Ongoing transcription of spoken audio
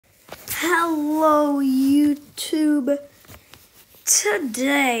Hello, YouTube.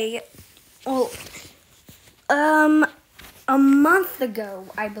 Today, a month ago,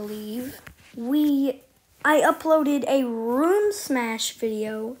 I believe, I uploaded a room smash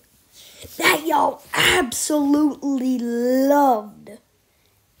video that y'all absolutely loved.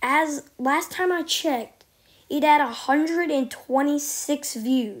 As last time I checked, it had 126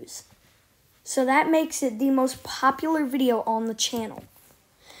 views. So that makes it the most popular video on the channel.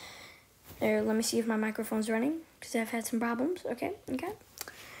 There, let me see if my microphone's running, because I've had some problems. Okay.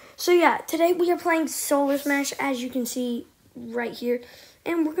 So yeah, today we are playing Solar Smash, as you can see right here.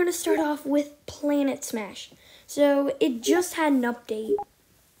 And we're going to start off with Planet Smash. So it just had an update.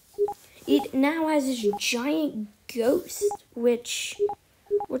 It now has this giant ghost, which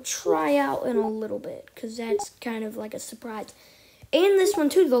we'll try out in a little bit, because that's kind of like a surprise. And this one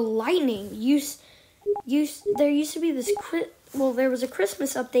too, the lightning. There used to be this, there was a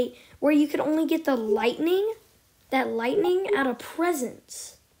Christmas update where you could only get the lightning out of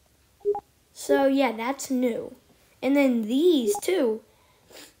presents. So yeah, that's new. And then these too,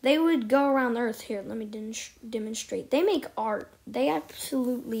 they would go around the earth. Here, let me demonstrate. They make art. They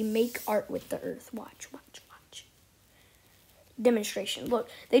absolutely make art with the earth. Watch. Demonstration. Look,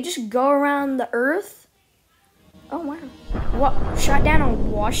 they just go around the earth. Oh wow. What? Shot down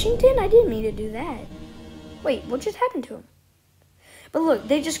on Washington? I didn't need to do that. Wait, what just happened to him? But look,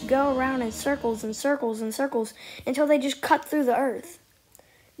 they just go around in circles and circles and circles until they just cut through the earth.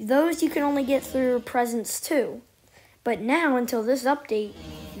 Those you can only get through presents too. But now, until this update,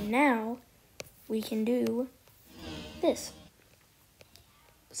 now we can do this.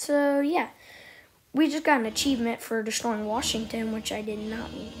 So yeah, we just got an achievement for destroying Washington, which I did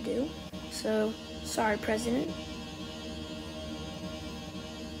not need to do. So, sorry, President.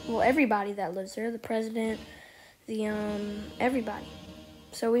 Well, everybody that lives there, the president, everybody.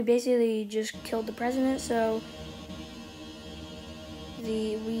 So we basically just killed the president. So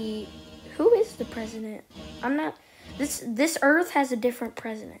who is the president? I'm not. This Earth has a different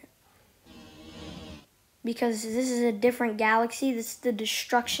president because this is a different galaxy. This is the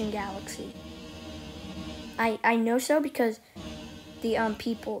Destruction Galaxy. I know so because the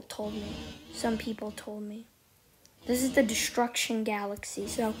people told me. Some people told me. This is the Destruction Galaxy,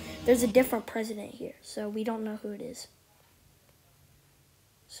 so there's a different president here, so we don't know who it is.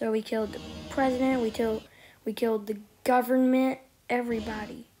 So we killed the president, we killed the government,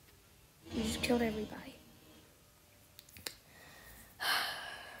 everybody. We just killed everybody.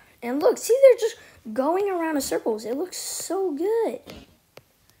 And look, see, they're just going around in circles. It looks so good.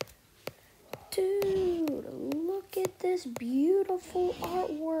 Dude, look at this beautiful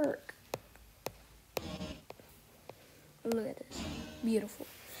artwork. Look at this. Beautiful.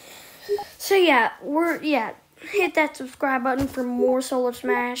 So yeah, hit that subscribe button for more Solar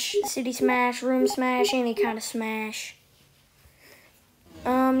Smash, City Smash, Room Smash, any kind of Smash.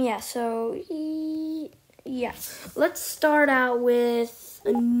 Yeah, let's start out with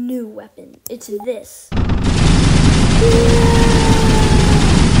a new weapon. It's this.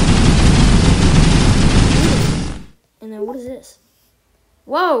 And then what is this?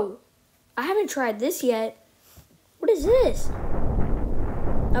 Whoa! I haven't tried this yet. What is this?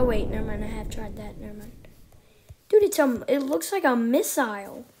 Oh wait, never mind. I have tried that. Never mind. Dude, it looks like a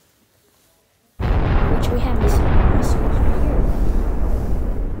missile. Which we have missiles right here.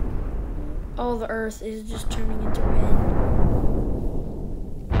 Oh, the Earth is just turning into red.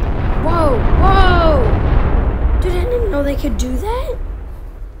 Whoa! Dude, I didn't know they could do that.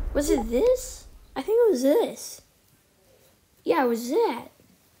 Was it this? I think it was this. Yeah, it was that.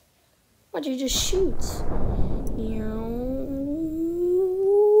 Watch, it just shoots.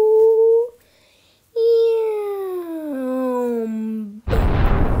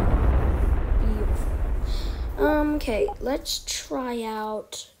 Okay, let's try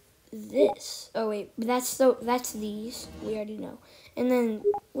out this. Oh wait, that's these. We already know. And then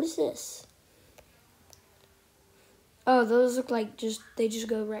what is this? Oh, those look like they just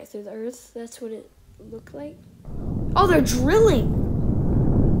go right through the earth. That's what it looked like. Oh, they're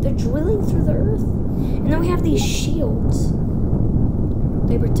drilling. They're drilling through the earth. And then we have these shields.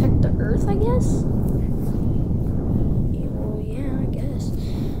 They protect the earth, I guess? Well, yeah, I guess.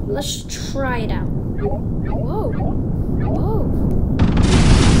 Let's try it out. Whoa.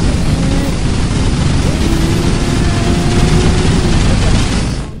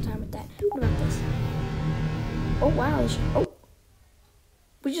 Time with that. What about this? Oh, wow. Oh.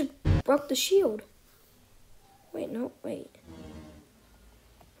 We just broke the shield. Wait, no, wait.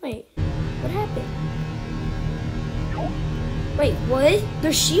 Wait, what happened? Wait, what?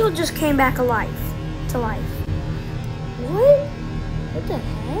 The shield just came back to life. What? What the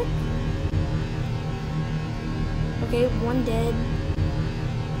heck? Okay, one dead.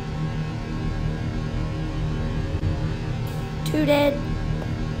 2 dead.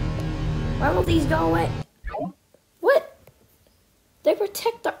 Why won't these go away? What? They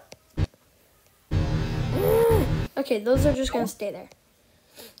protect the... Okay, those are just gonna stay there.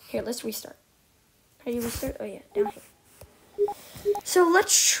 Here, let's restart. How do you restart? Oh yeah, down here. So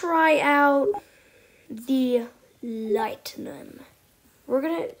let's try out the lightning. We're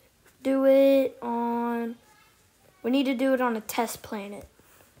gonna do it on... We need to do it on a test planet.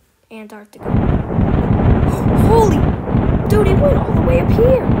 Antarctica. Holy... Dude, it went all the way up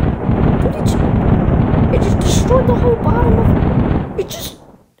here. Dude, it just destroyed the whole bottom of... It just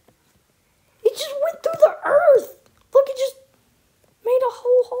went through the earth. Look, it just made a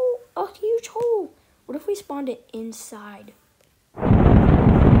whole hole, a huge hole. What if we spawned it inside?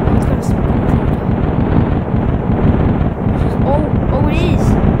 It's gonna spawn oh, it is.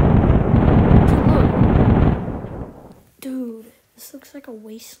 Dude, look. Dude, this looks like a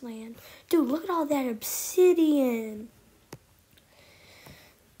wasteland. Dude, look at all that obsidian.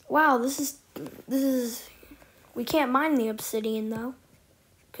 Wow, this is, we can't mine the obsidian though,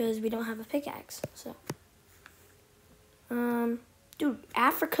 because we don't have a pickaxe, so. Dude,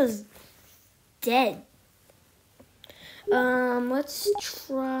 Africa's dead. Let's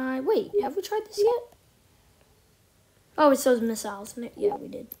try, wait, have we tried this yet? Oh, it says missiles in it. Yeah, we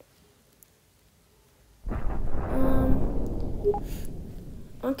did.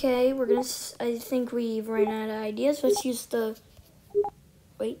 Okay, we're gonna, I think we've ran out of ideas. Let's use the,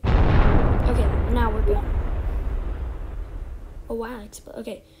 wait. Okay, now we're good. Oh, wow,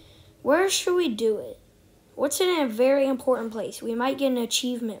 okay. Where should we do it? What's in a very important place? We might get an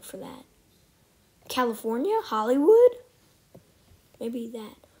achievement for that. California? Hollywood? Maybe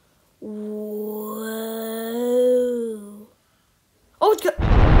that. Whoa. Oh, it's good.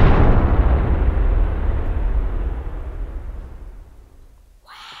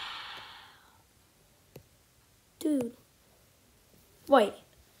 Wow. Dude. Wait.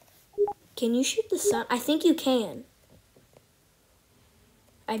 Can you shoot the sun? I think you can.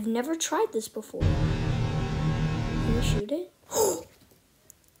 I've never tried this before. Can you shoot it?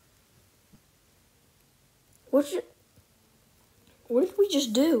 What did we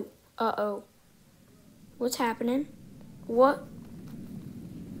just do? Uh-oh. What's happening? What?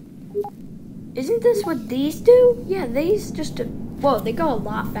 Isn't this what these do? Yeah, these just do. Whoa, they go a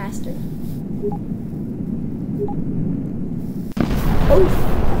lot faster. Oh.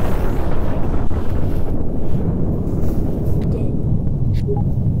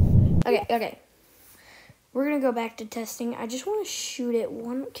 Okay. We're gonna go back to testing. I just want to shoot it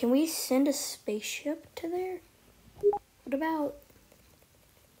one. Can we send a spaceship to there? What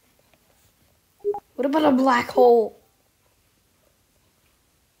about a black hole?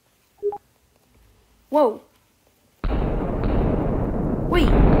 Whoa. Wait,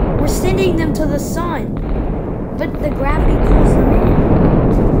 we're sending them to the sun, but the gravity pulls them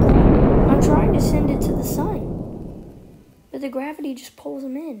in. I'm trying to send it to the sun, but the gravity just pulls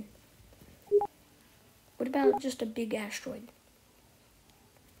them in. What about just a big asteroid?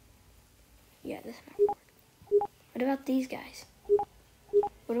 Yeah, this might work. What about these guys?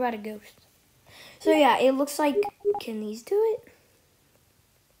 What about a ghost? So yeah, it looks like, can these do it?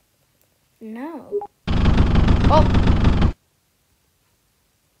 No. Oh!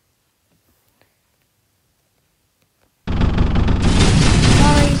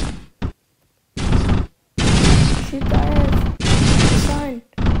 Sorry. Shoot the earth. The sun.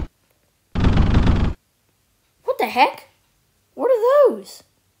 What the heck? What are those?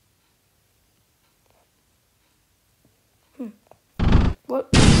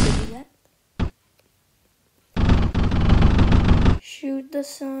 What? Do that? Shoot the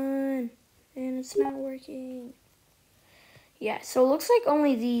sun. And it's not working. Yeah, so it looks like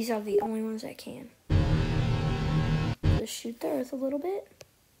only these are the only ones that can. Just shoot the earth a little bit.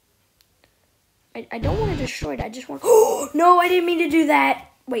 I don't want to destroy it. I just want... Oh, no, I didn't mean to do that.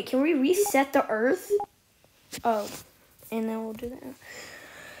 Wait, can we reset the earth? Oh, and then we'll do that.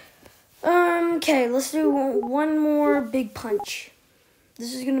 Okay, let's do one more big punch.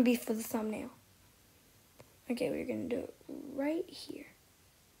 This is going to be for the thumbnail. Okay, we're going to do it right here.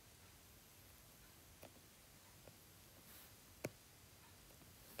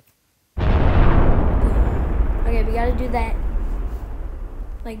 Okay, we got to do that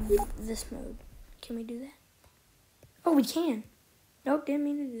like this mode. Can we do that? Oh, we can. Nope, didn't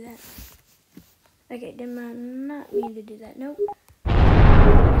mean to do that. Okay, did not mean to do that. Nope.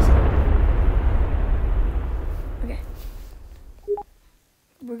 Okay.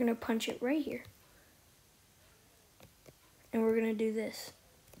 We're gonna punch it right here. And we're gonna do this.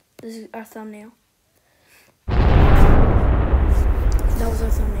 This is our thumbnail. That was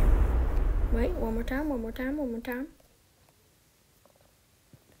our thumbnail. Wait, one more time.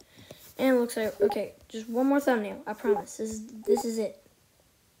 And it looks like, okay, just one more thumbnail. I promise. This is it.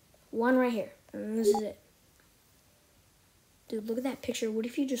 One right here. And this is it. Dude, look at that picture. What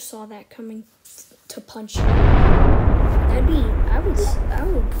if you just saw that coming to punch you? I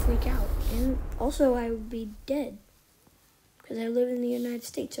would freak out. And also I would be dead. Because I live in the United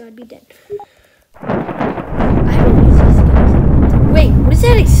States, so I'd be dead. I don't use these guys. Wait, what is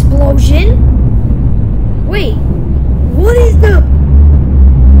that explosion? Wait, what is the...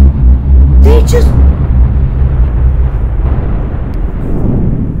 They just...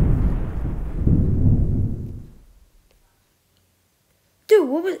 Dude,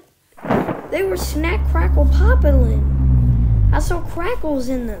 what was... They were snack, crackle, poppin'. I saw crackles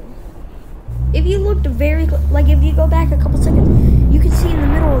in them. If you looked very... Like, if you go back a couple seconds, you could see in the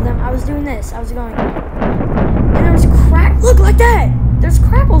middle of them, I was doing this. I was going... And there was crack... Look, like that! There's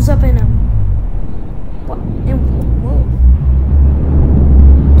crackles up in them. What? And... Whoa.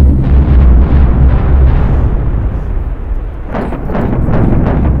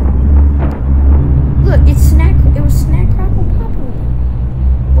 Look, it's snack. It was snack, crackle, poppin'.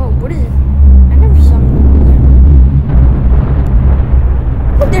 Whoa, what is it? I never saw them.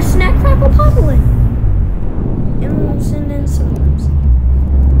 Look, there's snack, crackle, poppin'. And then some worms.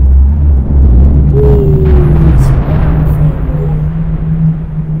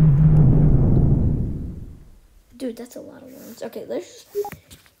 Dude, that's a lot of worms. Okay, let's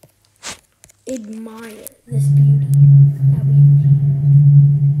just admire this beauty that we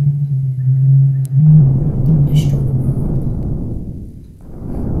destroy the world.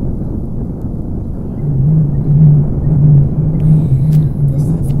 Wow, this is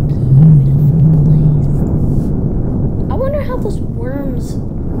a beautiful place. I wonder how those worms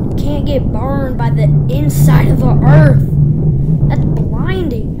can't get burned by the inside of the earth. That's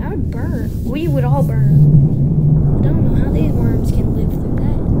blinding. I would burn. We would all burn. I don't know how these worms can live through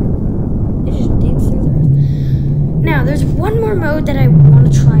that. They just dig through the earth. Now, there's one more mode that I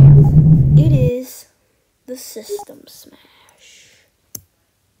want to try out. It is the System Smash.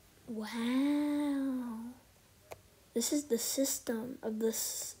 Wow. This is the system of the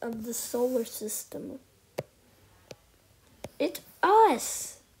solar system. It's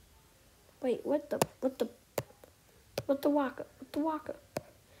us. Wait, what the waka?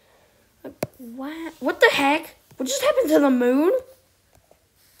 What the heck? What just happened to the moon?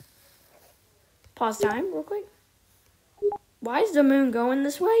 Pause time real quick. Why is the moon going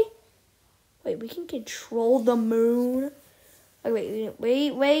this way? Wait, we can control the moon. Oh,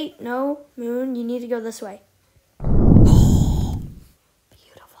 wait. No, moon, you need to go this way. Oh,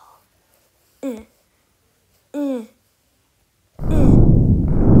 beautiful.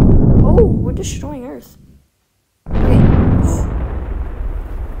 Oh, we're destroying Earth. Okay.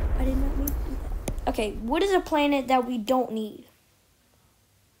 I did not mean to do that. Okay, what is a planet that we don't need?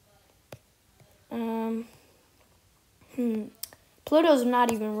 Pluto's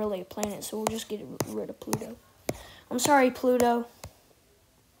not even really a planet, so we'll just get rid of Pluto. I'm sorry, Pluto.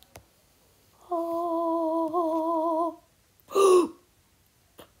 Oh.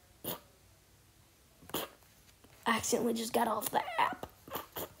 I accidentally just got off the app.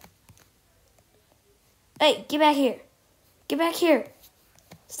 Hey, get back here. Get back here.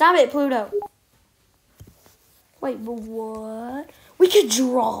 Stop it, Pluto. Wait, but what? We could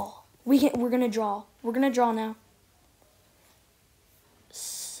draw. We're gonna draw. We're gonna draw now.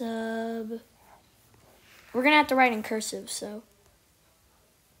 We're gonna have to write in cursive, so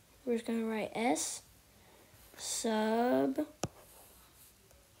we're just gonna write S sub.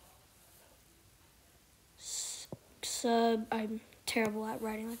 I'm terrible at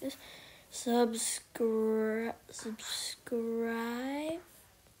writing like this. Subscribe.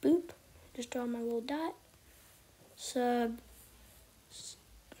 Boop. Just draw my little dot.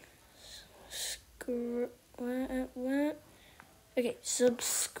 Okay,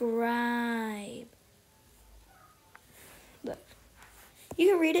 subscribe. Look. You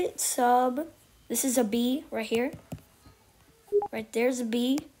can read it. Sub. This is a B right here. Right there's a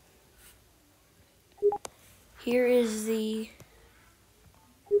B. Here is the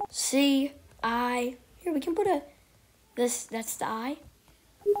C, I. Here, we can put that's the I.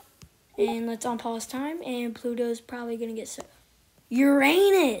 And let's unpause time. And Pluto's probably going to get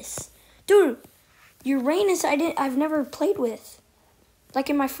Uranus. Dude, Uranus I've never played with. Like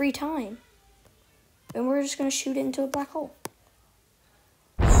in my free time. And we're just going to shoot it into a black hole.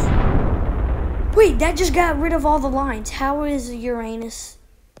 Wait, that just got rid of all the lines. How is Uranus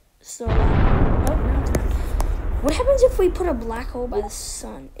still alive? Oh, no, it's not. What happens if we put a black hole by the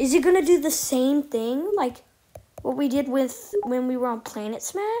sun? Is it going to do the same thing? Like, what we did with when we were on Planet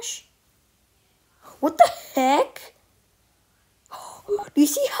Smash? What the heck? Do you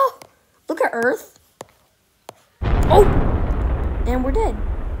see how? Look at Earth. Oh! And we're dead.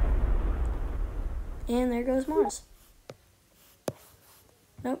 And there goes Mars.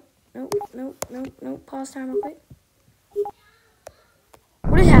 Nope, nope, nope, nope, nope. Pause time real quick.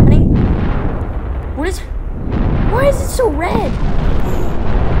 What is happening? Why is it so red?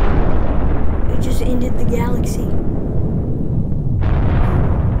 It just ended the galaxy.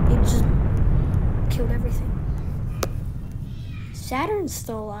 It just killed everything. Saturn's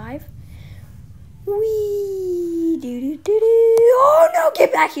still alive. Wee doo doo doo doo. Oh no,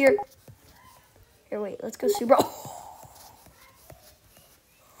 get back here. Here, wait, let's go super.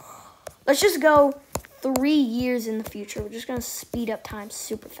 Let's just go 3 years in the future. We're just gonna speed up time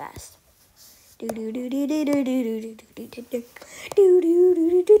super fast.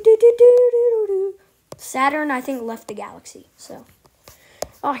 Saturn, I think, left the galaxy. So,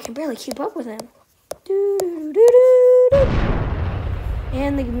 oh, I can barely keep up with him.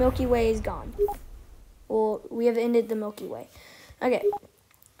 And the Milky Way is gone. Well, we have ended the Milky Way. Okay,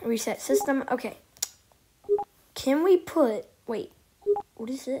 reset system. Okay, can we put? Wait,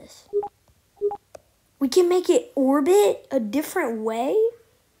 what is this? We can make it orbit a different way?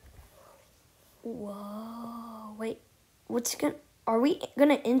 Whoa, wait, are we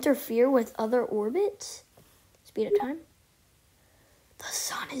gonna interfere with other orbits? Speed of time? The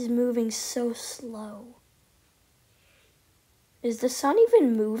sun is moving so slow. Is the sun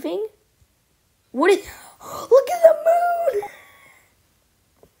even moving? Look at the moon!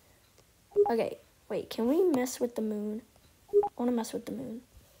 Okay, wait, can we mess with the moon? I wanna mess with the moon.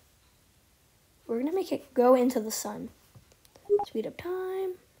 We're gonna make it go into the sun. Speed up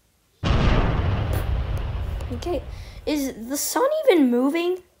time. Okay, is the sun even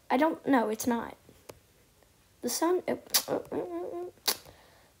moving? I don't know, it's not. The sun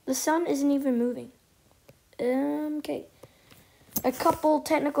isn't even moving. Okay. A couple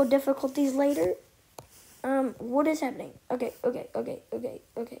technical difficulties later. What is happening? Okay. Okay,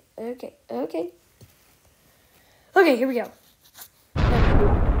 here we go.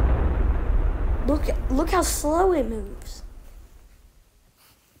 Look how slow it moves.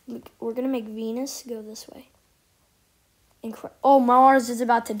 Look, we're gonna make Venus go this way. Oh, Mars is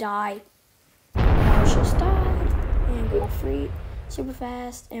about to die. Mars just died. And go free super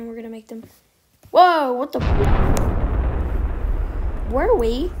fast. And we're gonna make them. Whoa, what the? Where are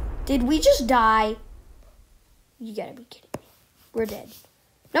we? Did we just die? You gotta be kidding me. We're dead.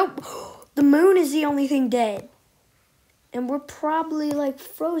 Nope. The moon is the only thing dead. And we're probably like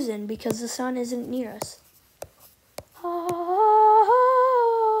frozen because the sun isn't near us.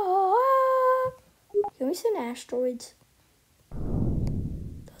 Can we send asteroids?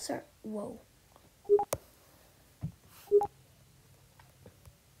 Those are, whoa.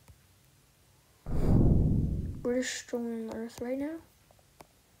 We're destroying the Earth right now.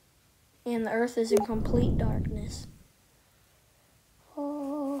 And the Earth is in complete darkness.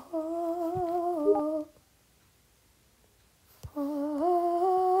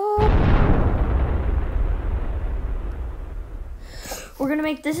 We're gonna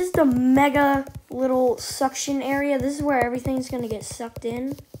make, this is the mega little suction area. This is where everything's gonna get sucked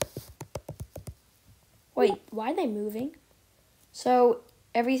in. Wait, why are they moving? So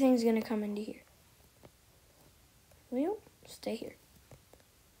everything's gonna come into here. Well, stay here.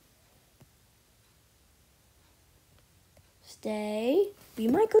 Stay. Be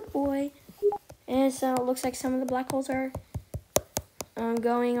my good boy. And so it looks like some of the black holes are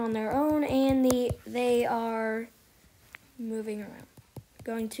going on their own, and they are moving around,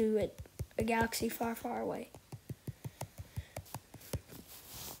 going to a galaxy far, far away.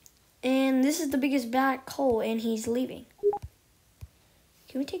 And this is the biggest black hole, and he's leaving.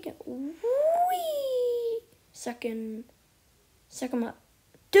 Can we take it? Whee! Suck him up.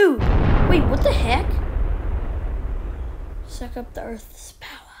 Dude, wait, what the heck? Suck up the Earth's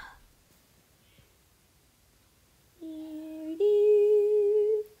power.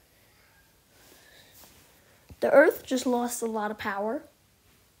 The Earth just lost a lot of power.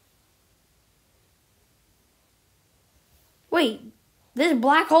 Wait, this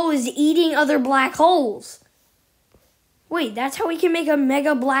black hole is eating other black holes. Wait, that's how we can make a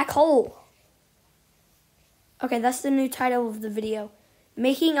mega black hole. Okay, that's the new title of the video.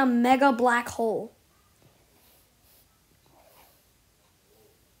 Making a mega black hole.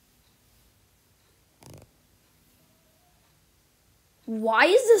 Why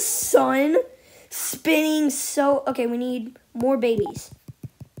is the sun spinning so... Okay, we need more babies.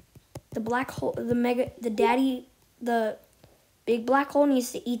 The black hole, the big black hole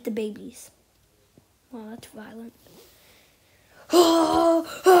needs to eat the babies. Wow, that's violent.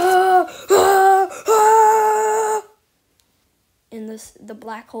 And the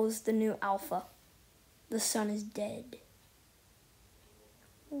black hole is the new alpha. The sun is dead.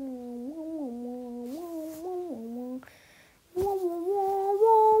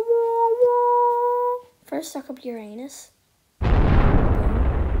 First, suck up Uranus.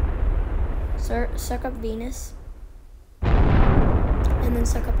 Suck up Venus. And then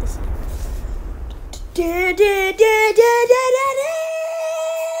suck up the sun.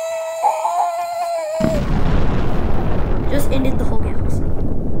 Just ended the whole galaxy.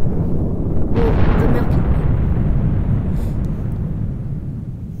 Well, the Milky Way.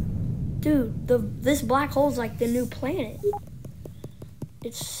 Dude, this black hole's like the new planet.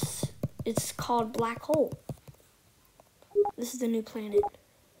 It's called black hole. This is the new planet.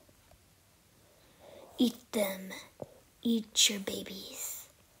 Eat them. Eat your babies.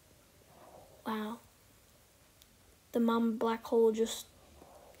 Wow. The mama black hole just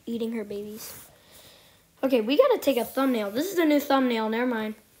eating her babies. Okay, we gotta take a thumbnail. This is the new thumbnail. Never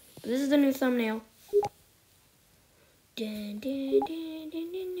mind. This is the new thumbnail. And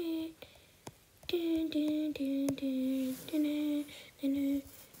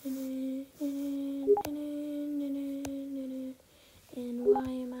why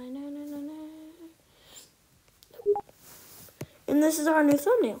am I And this is our new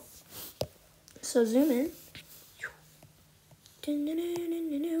thumbnail. So zoom in.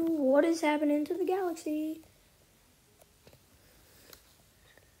 What is happening to the galaxy?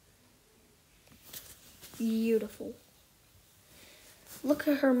 Beautiful. Look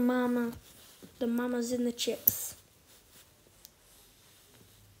at her mama. The mama's in the chips.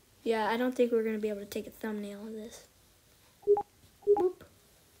 Yeah, I don't think we're going to be able to take a thumbnail of this. Boop.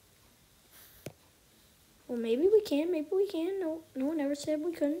 Well, maybe we can. Maybe we can. No one ever said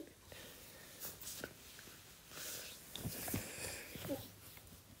we couldn't.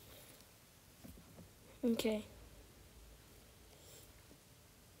 Okay.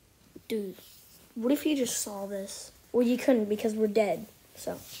 Dude, what if you just saw this? Well, you couldn't because we're dead.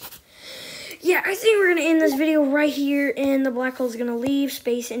 So, yeah, I think we're going to end this video right here, and the black hole's going to leave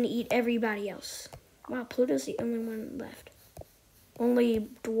space and eat everybody else. Wow, Pluto's the only one left. Only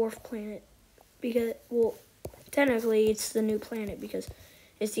dwarf planet. Because, well, technically it's the new planet because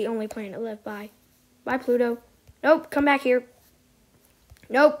it's the only planet left. Bye, Pluto. Nope, come back here.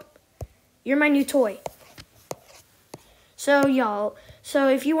 Nope. You're my new toy. So, y'all,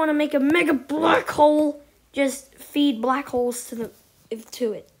 if you want to make a mega black hole, just feed black holes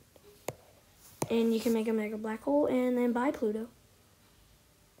to it. And you can make a mega black hole, and then bye, Pluto.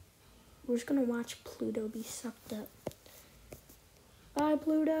 We're just going to watch Pluto be sucked up. Bye,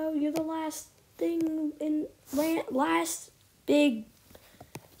 Pluto. You're the last thing last big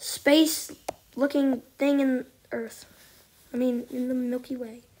space-looking thing in Earth. I mean, in the Milky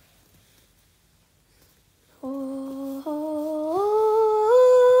Way.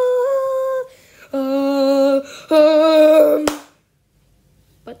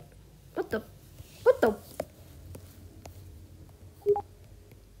 What the?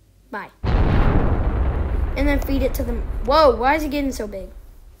 Bye. And then feed it to them. Whoa, why is it getting so big?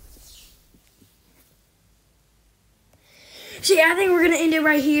 So yeah, I think we're going to end it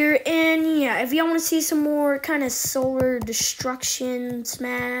right here. And yeah, if y'all want to see some more kind of solar destruction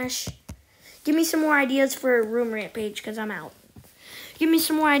smash, give me some more ideas for a room rant page because I'm out. Give me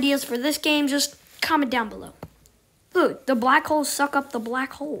some more ideas for this game. Just comment down below. Look, the black holes suck up the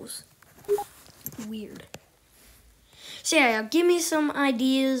black holes. Weird. So yeah, give me some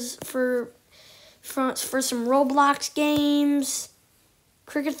ideas for some Roblox games.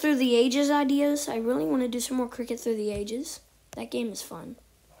 Cricket Through the Ages ideas. I really want to do some more Cricket Through the Ages. That game is fun.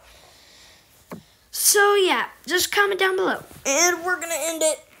 So yeah, just comment down below. And we're going to end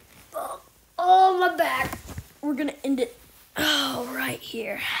it. Oh, my back. We're going to end it right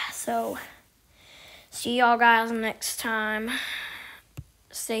here. So, see y'all guys next time.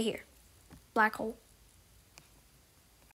 Stay here. Black hole.